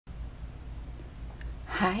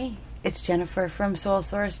Hi, it's Jennifer from Soul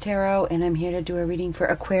Source Tarot, and I'm here to do a reading for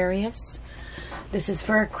Aquarius. This is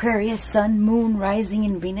for Aquarius, Sun, Moon, Rising,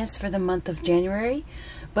 and Venus for the month of January.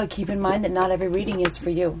 But keep in mind that not every reading is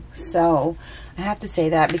for you. So I have to say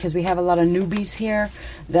that because we have a lot of newbies here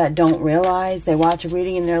that don't realize. They watch a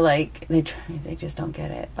reading and they're like, they just don't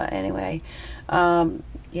get it. But anyway,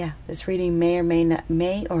 yeah, this reading may or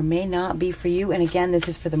may not be for you. And again, this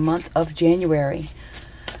is for the month of January.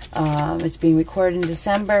 It's being recorded in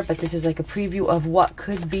December, but this is like a preview of what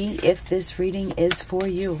could be if this reading is for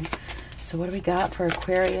you. So what do we got for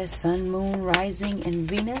Aquarius, Sun, Moon, Rising, and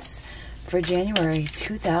Venus for January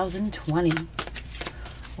 2020?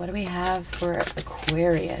 What do we have for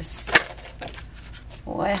Aquarius?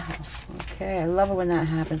 Wow. Okay, I love it when that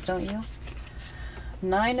happens, don't you?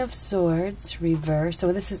 Nine of Swords, reverse.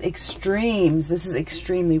 So this is extremes. This is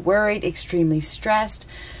extremely worried, extremely stressed.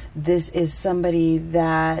 This is somebody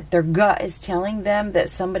that their gut is telling them that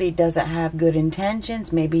somebody doesn't have good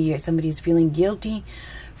intentions. Maybe somebody's feeling guilty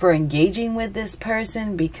for engaging with this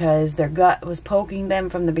person because their gut was poking them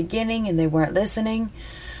from the beginning and they weren't listening.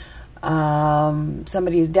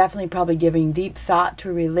 Somebody is definitely probably giving deep thought to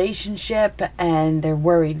a relationship and they're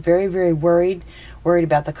worried, very, very worried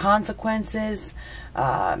about the consequences,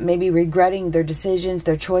 maybe regretting their decisions,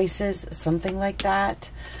 their choices, something like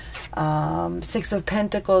that. Six of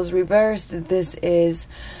Pentacles reversed. This is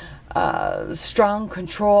strong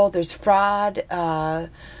control. There's fraud.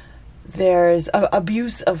 There's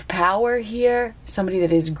abuse of power here. Somebody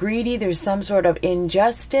that is greedy. There's some sort of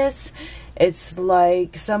injustice. It's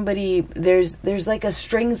like somebody, there's like a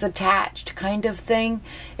strings attached kind of thing.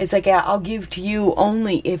 It's like, yeah, I'll give to you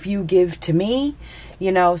only if you give to me.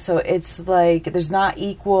 You know, so it's like there's not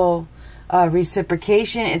equal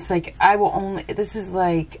reciprocation. It's like I will only, this is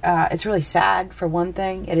like it's really sad. For one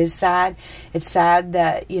thing, it is sad. It's sad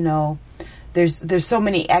that, you know, there's so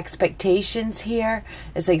many expectations here.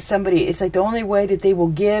 It's like somebody, it's like the only way that they will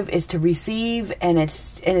give is to receive, and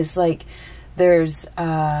it's like there's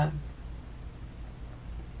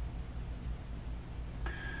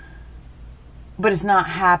but it's not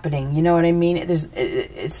happening, you know what I mean?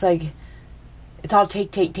 It's like it's all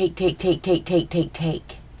take.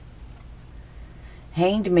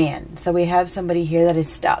 Hanged Man. So we have somebody here that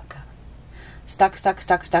is stuck.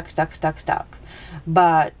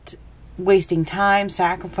 But wasting time,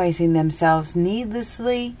 sacrificing themselves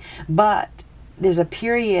needlessly. But there's a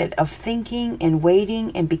period of thinking and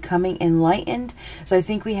waiting and becoming enlightened. So I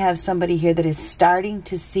think we have somebody here that is starting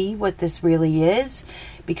to see what this really is,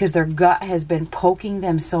 because their gut has been poking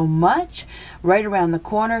them so much. Right around the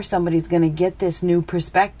corner, somebody's going to get this new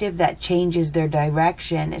perspective that changes their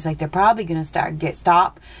direction. It's like they're probably going to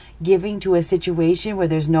stop giving to a situation where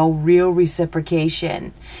there's no real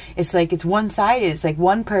reciprocation. It's like it's one-sided. It's like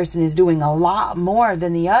one person is doing a lot more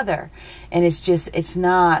than the other. And it's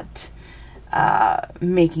not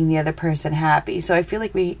making the other person happy. So I feel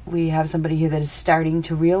like we have somebody here that is starting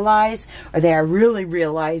to realize, or they are really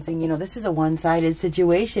realizing, you know, this is a one-sided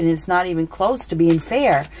situation. It's not even close to being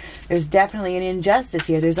fair. There's definitely an injustice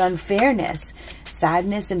here. There's unfairness,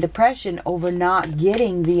 sadness, and depression over not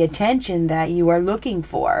getting the attention that you are looking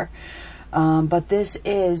for. But this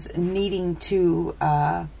is needing to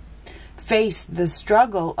face the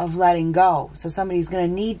struggle of letting go. So somebody's going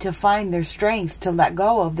to need to find their strength to let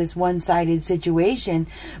go of this one-sided situation,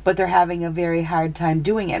 but they're having a very hard time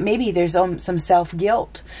doing it. Maybe there's some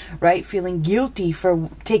self-guilt, right? Feeling guilty for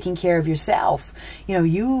taking care of yourself. You know,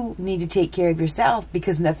 you need to take care of yourself,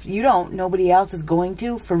 because if you don't, nobody else is going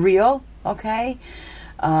to, for real, okay?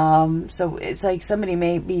 So it's like somebody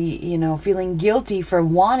may be, you know, feeling guilty for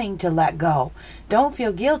wanting to let go. Don't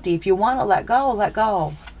feel guilty. If you want to let go, let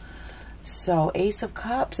go. So Ace of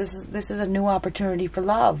Cups, this is a new opportunity for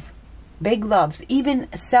love. Big loves, even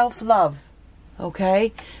self-love.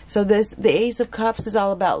 Okay? So the Ace of Cups is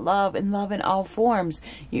all about love, and love in all forms.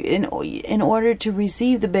 In order to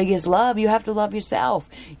receive the biggest love, you have to love yourself.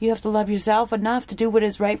 You have to love yourself enough to do what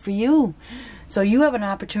is right for you. So you have an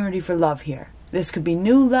opportunity for love here. This could be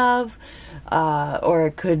new love, or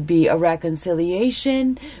it could be a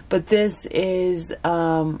reconciliation, but this is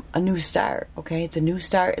a new start, okay? It's a new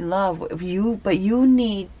start in love. But you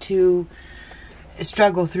need to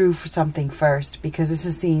struggle through for something first, because this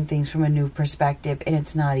is seeing things from a new perspective, and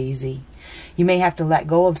it's not easy. You may have to let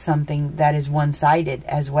go of something that is one-sided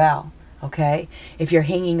as well. Okay, if you're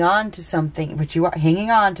hanging on to something, but you are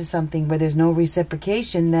hanging on to something where there's no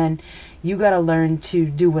reciprocation, then you got to learn to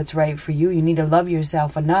do what's right for you. You need to love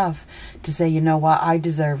yourself enough to say, you know what, I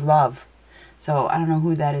deserve love. So I don't know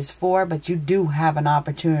who that is for, but you do have an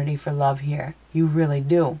opportunity for love here. You really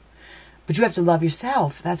do. But you have to love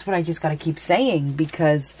yourself. That's what I just got to keep saying,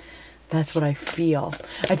 because that's what I feel.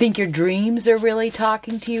 I think your dreams are really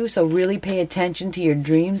talking to you, so really pay attention to your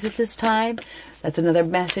dreams at this time. That's another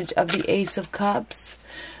message of the Ace of Cups.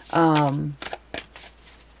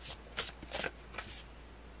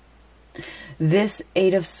 This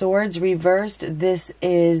Eight of Swords reversed, this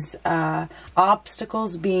is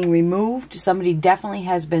obstacles being removed. Somebody definitely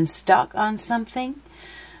has been stuck on something.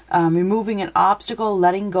 Removing an obstacle,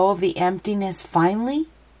 letting go of the emptiness finally.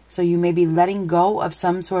 So you may be letting go of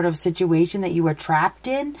some sort of situation that you were trapped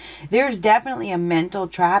in. There's definitely a mental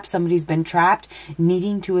trap. Somebody's been trapped,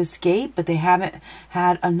 needing to escape, but they haven't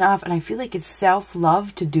had enough. And I feel like it's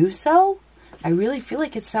self-love to do so. I really feel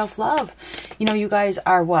like it's self-love. You know, you guys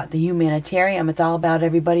are what? The humanitarian. It's all about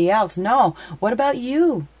everybody else. No. What about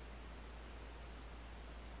you?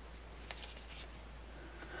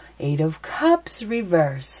 Eight of Cups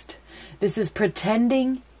reversed. This is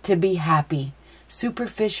pretending to be happy.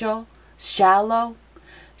 Superficial, shallow,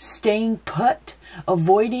 staying put,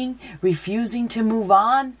 avoiding, refusing to move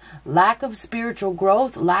on, lack of spiritual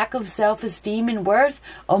growth, lack of self-esteem and worth,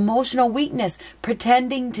 emotional weakness,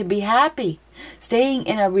 pretending to be happy. Staying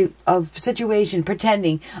in a situation,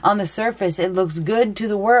 pretending on the surface it looks good to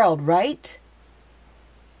the world, right?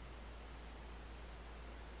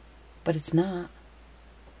 But it's not.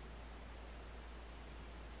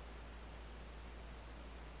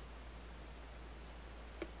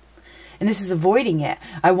 And this is avoiding it.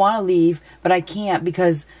 I want to leave, but I can't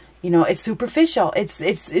because, you know, it's superficial. It's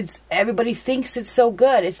everybody thinks it's so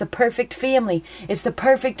good. It's the perfect family. It's the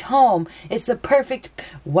perfect home. It's the perfect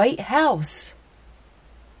white house.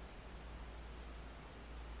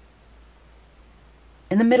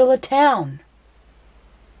 In the middle of town.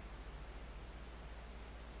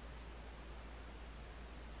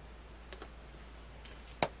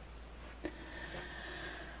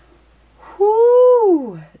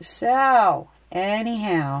 Whoo! So,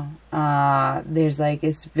 anyhow, there's like,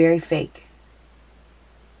 it's very fake.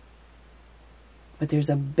 But there's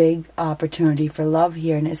a big opportunity for love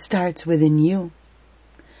here, and it starts within you.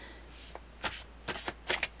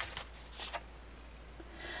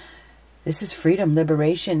 This is freedom,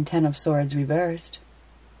 liberation, Ten of Swords reversed.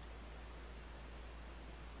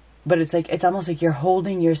 But it's like, it's almost like you're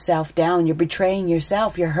holding yourself down. You're betraying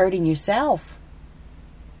yourself. You're hurting yourself.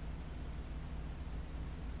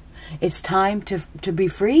 It's time to be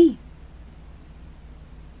free.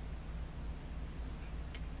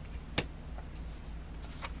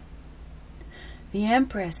 The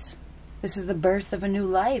Empress. This is the birth of a new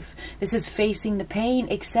life. This is facing the pain,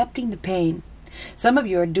 accepting the pain. Some of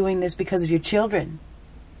you are doing this because of your children.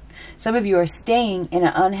 Some of you are staying in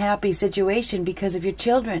an unhappy situation because of your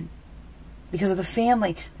children. Because of the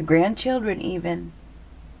family, the grandchildren even.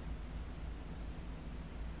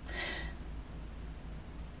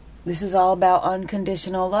 This is all about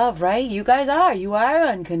unconditional love, right? You guys are. You are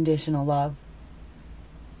unconditional love.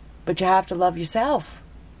 But you have to love yourself.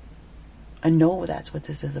 I know that's what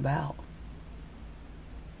this is about.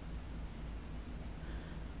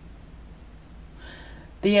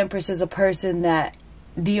 The Empress is a person that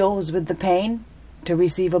deals with the pain to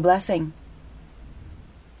receive a blessing.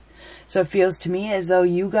 So it feels to me as though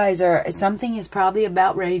you guys are, something is probably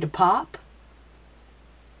about ready to pop.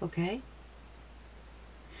 Okay?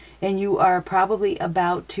 And you are probably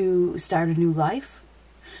about to start a new life.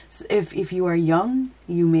 If you are young,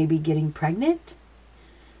 you may be getting pregnant.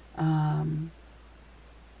 And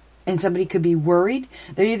somebody could be worried.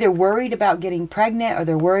 They're either worried about getting pregnant or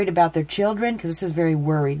they're worried about their children, because this is very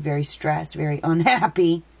worried, very stressed, very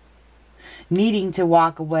unhappy, needing to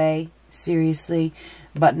walk away, seriously,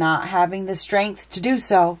 but not having the strength to do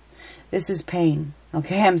so. This is pain.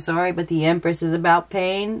 Okay, I'm sorry, but the Empress is about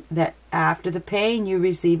pain. That after the pain, you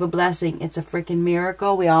receive a blessing. It's a freaking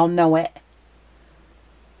miracle. We all know it.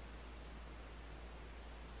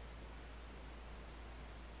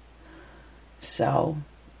 So,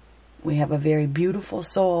 we have a very beautiful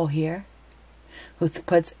soul here who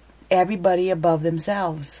puts everybody above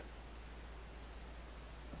themselves.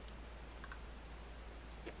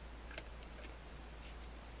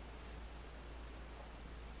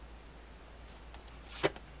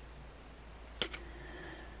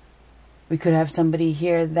 We could have somebody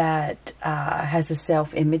here that has a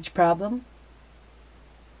self-image problem,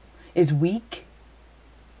 is weak,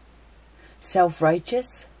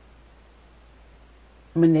 self-righteous,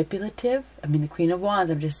 manipulative. I mean, the Queen of Wands,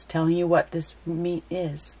 I'm just telling you what this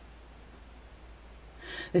is.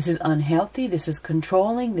 This is unhealthy, this is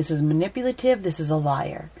controlling, this is manipulative, this is a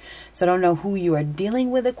liar. So I don't know who you are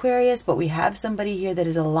dealing with, Aquarius, but we have somebody here that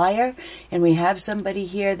is a liar, and we have somebody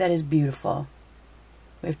here that is beautiful.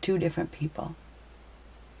 We have two different people.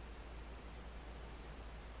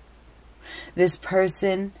 This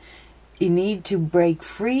person, you need to break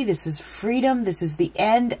free. This is freedom. This is the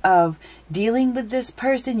end of dealing with this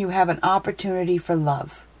person. You have an opportunity for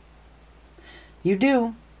love. You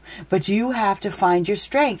do. But you have to find your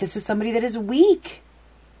strength. This is somebody that is weak.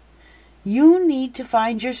 You need to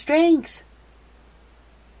find your strength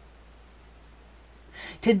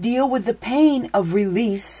to deal with the pain of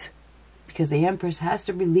release, because the Empress has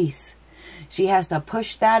to release. She has to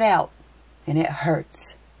push that out, and it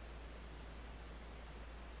hurts.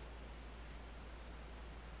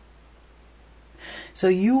 So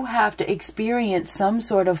you have to experience some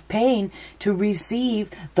sort of pain to receive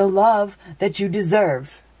the love that you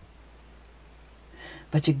deserve.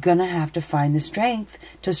 But you're going to have to find the strength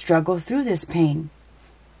to struggle through this pain.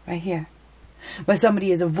 Right here. But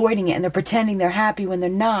somebody is avoiding it and they're pretending they're happy when they're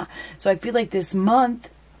not. So I feel like this month,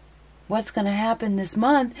 what's going to happen this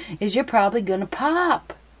month is you're probably going to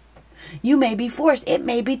pop. You may be forced. It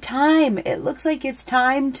may be time. It looks like it's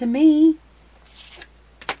time to me.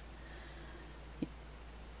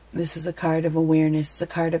 This is a card of awareness. It's a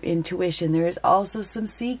card of intuition. There is also some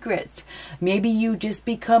secrets. Maybe you just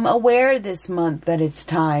become aware this month that it's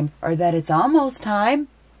time, or that it's almost time.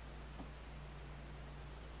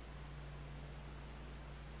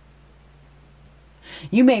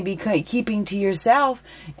 You may be keeping to yourself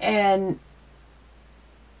and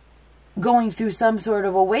going through some sort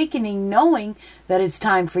of awakening, knowing that it's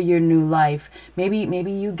time for your new life. Maybe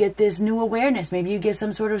you get this new awareness. Maybe you get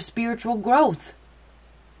some sort of spiritual growth.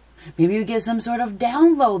 Maybe you get some sort of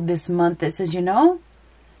download this month that says, you know,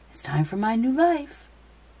 it's time for my new life.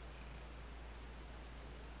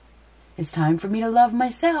 It's time for me to love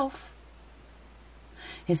myself.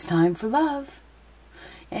 It's time for love.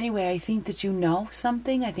 Anyway, I think that you know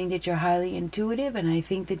something. I think that you're highly intuitive, and I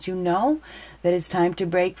think that you know that it's time to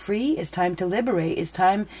break free. It's time to liberate. It's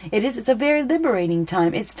a very liberating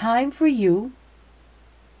time. It's time for you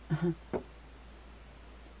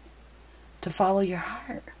to follow your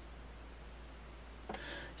heart.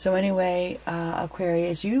 So anyway,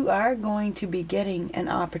 Aquarius, you are going to be getting an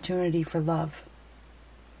opportunity for love.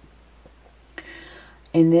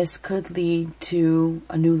 And this could lead to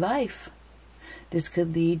a new life. This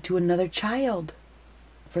could lead to another child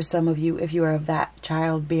for some of you if you are of that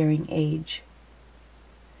childbearing age.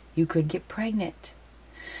 You could get pregnant.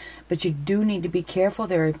 But you do need to be careful.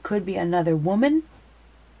 There could be another woman.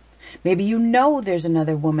 Maybe you know there's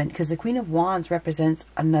another woman, because the Queen of Wands represents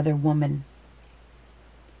another woman.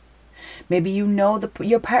 Maybe you know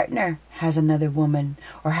your partner has another woman,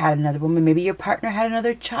 or had another woman. Maybe your partner had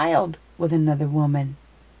another child with another woman.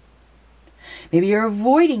 Maybe you're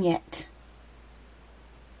avoiding it.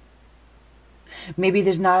 Maybe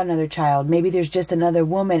there's not another child. Maybe there's just another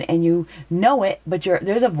woman and you know it, but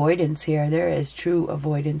there's avoidance here. There is true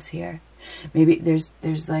avoidance here. Maybe there's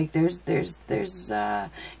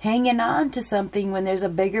hanging on to something when there's a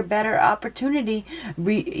bigger, better opportunity.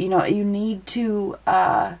 You need to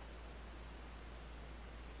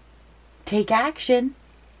take action.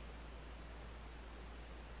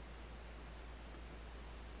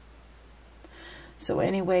 So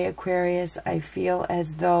anyway, Aquarius, I feel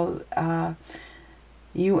as though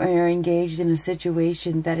you are engaged in a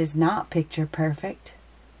situation that is not picture perfect,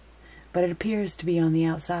 but it appears to be on the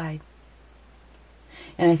outside.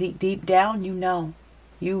 And I think deep down, you know.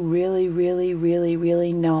 You really, really, really,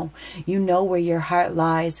 really know. You know where your heart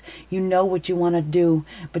lies. You know what you want to do.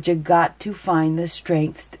 But you got to find the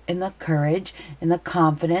strength and the courage and the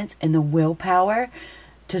confidence and the willpower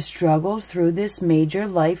to struggle through this major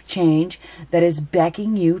life change that is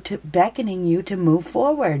beckoning you to move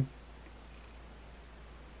forward.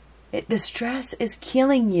 The stress is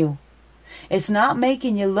killing you. It's not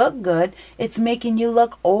making you look good. It's making you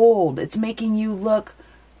look old. It's making you look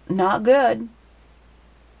not good.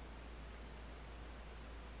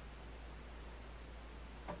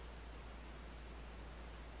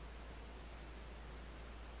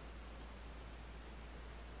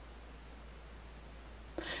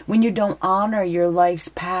 When you don't honor your life's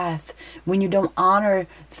path, when you don't honor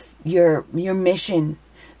your mission,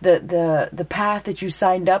 the path that you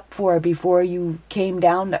signed up for before you came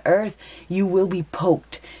down to earth, you will be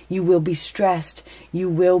poked. You will be stressed. You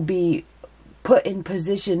will be put in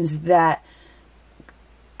positions that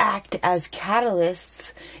act as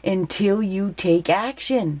catalysts until you take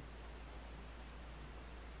action.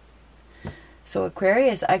 So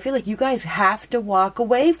Aquarius, I feel like you guys have to walk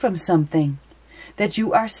away from something that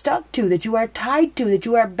you are stuck to, that you are tied to, that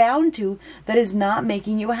you are bound to, that is not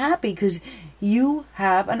making you happy, because you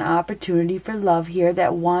have an opportunity for love here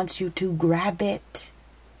that wants you to grab it.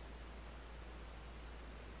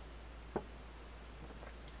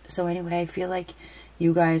 So anyway, I feel like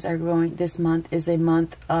you guys are going, this month is a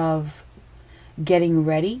month of getting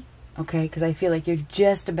ready, okay? Because I feel like you're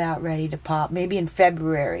just about ready to pop, maybe in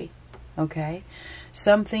February, okay?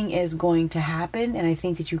 Something is going to happen, and I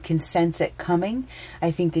think that you can sense it coming.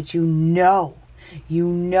 I think that you know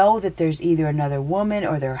that there's either another woman,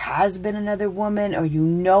 or there has been another woman, or you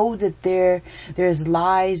know that there's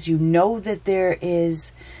lies. You know that there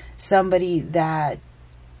is somebody that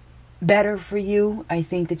better for you. I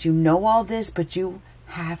think that you know all this, but you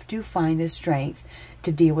have to find the strength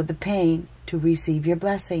to deal with the pain, to receive your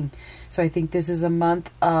blessing. So I think this is a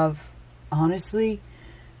month of, honestly,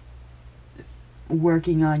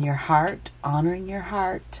 working on your heart, honoring your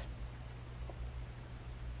heart,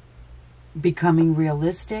 becoming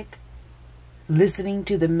realistic, listening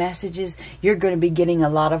to the messages. You're going to be getting a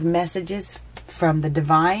lot of messages from the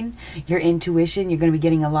divine, your intuition. You're going to be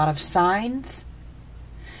getting a lot of signs.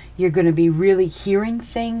 You're going to be really hearing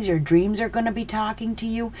things. Your dreams are going to be talking to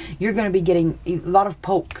you. You're going to be getting a lot of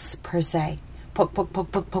pokes, per se. Poke, poke,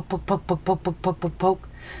 poke, poke, poke, poke, poke, poke, poke, poke, poke, poke, poke.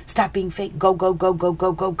 Stop being fake. Go, go, go, go,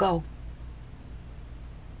 go, go, go.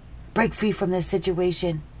 Break free from this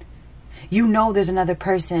situation. You know there's another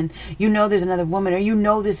person. You know there's another woman. Or you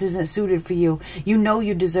know this isn't suited for you. You know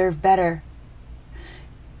you deserve better.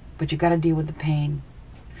 But you got to deal with the pain.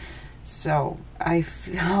 So,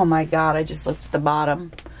 oh my God, I just looked at the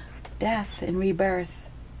bottom. Death and rebirth.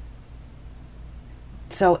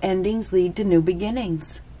 So endings lead to new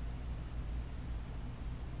beginnings.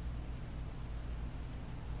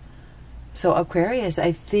 So Aquarius,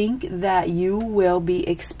 I think that you will be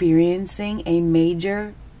experiencing a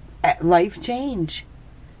major life change.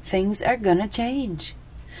 Things are gonna change.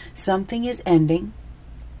 Something is ending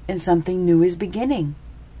and something new is beginning.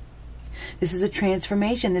 This is a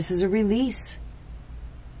transformation. This is a release.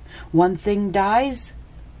 One thing dies.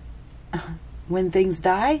 When things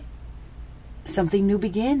die, something new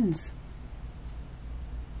begins.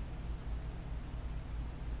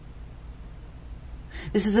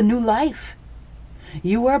 This is a new life.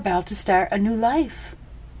 You are about to start a new life.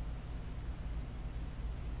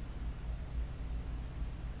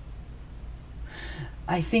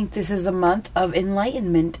 I think this is a month of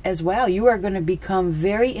enlightenment as well. You are going to become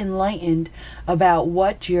very enlightened about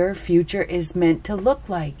what your future is meant to look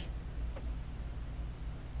like.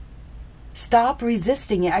 Stop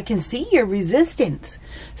resisting it. I can see your resistance.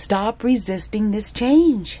 Stop resisting this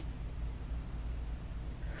change.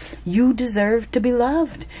 You deserve to be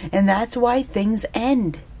loved, and that's why things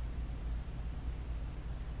end.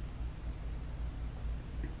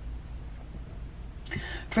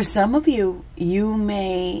 For some of you, you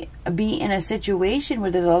may be in a situation where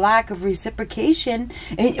there's a lack of reciprocation.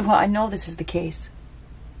 Well, I know this is the case.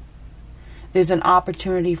 There's an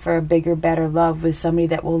opportunity for a bigger, better love with somebody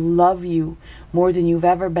that will love you more than you've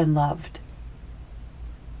ever been loved.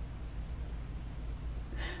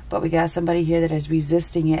 But we got somebody here that is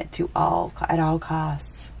resisting it at all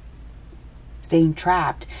costs. Staying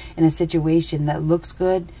trapped in a situation that looks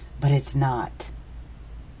good, but it's not.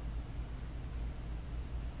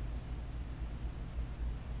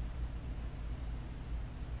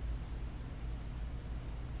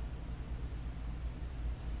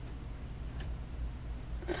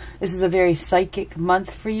 This is a very psychic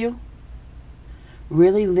month for you.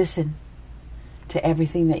 Really listen to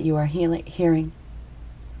everything that you are hearing.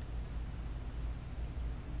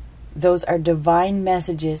 Those are divine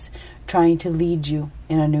messages trying to lead you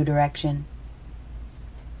in a new direction.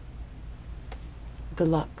 Good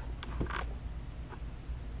luck.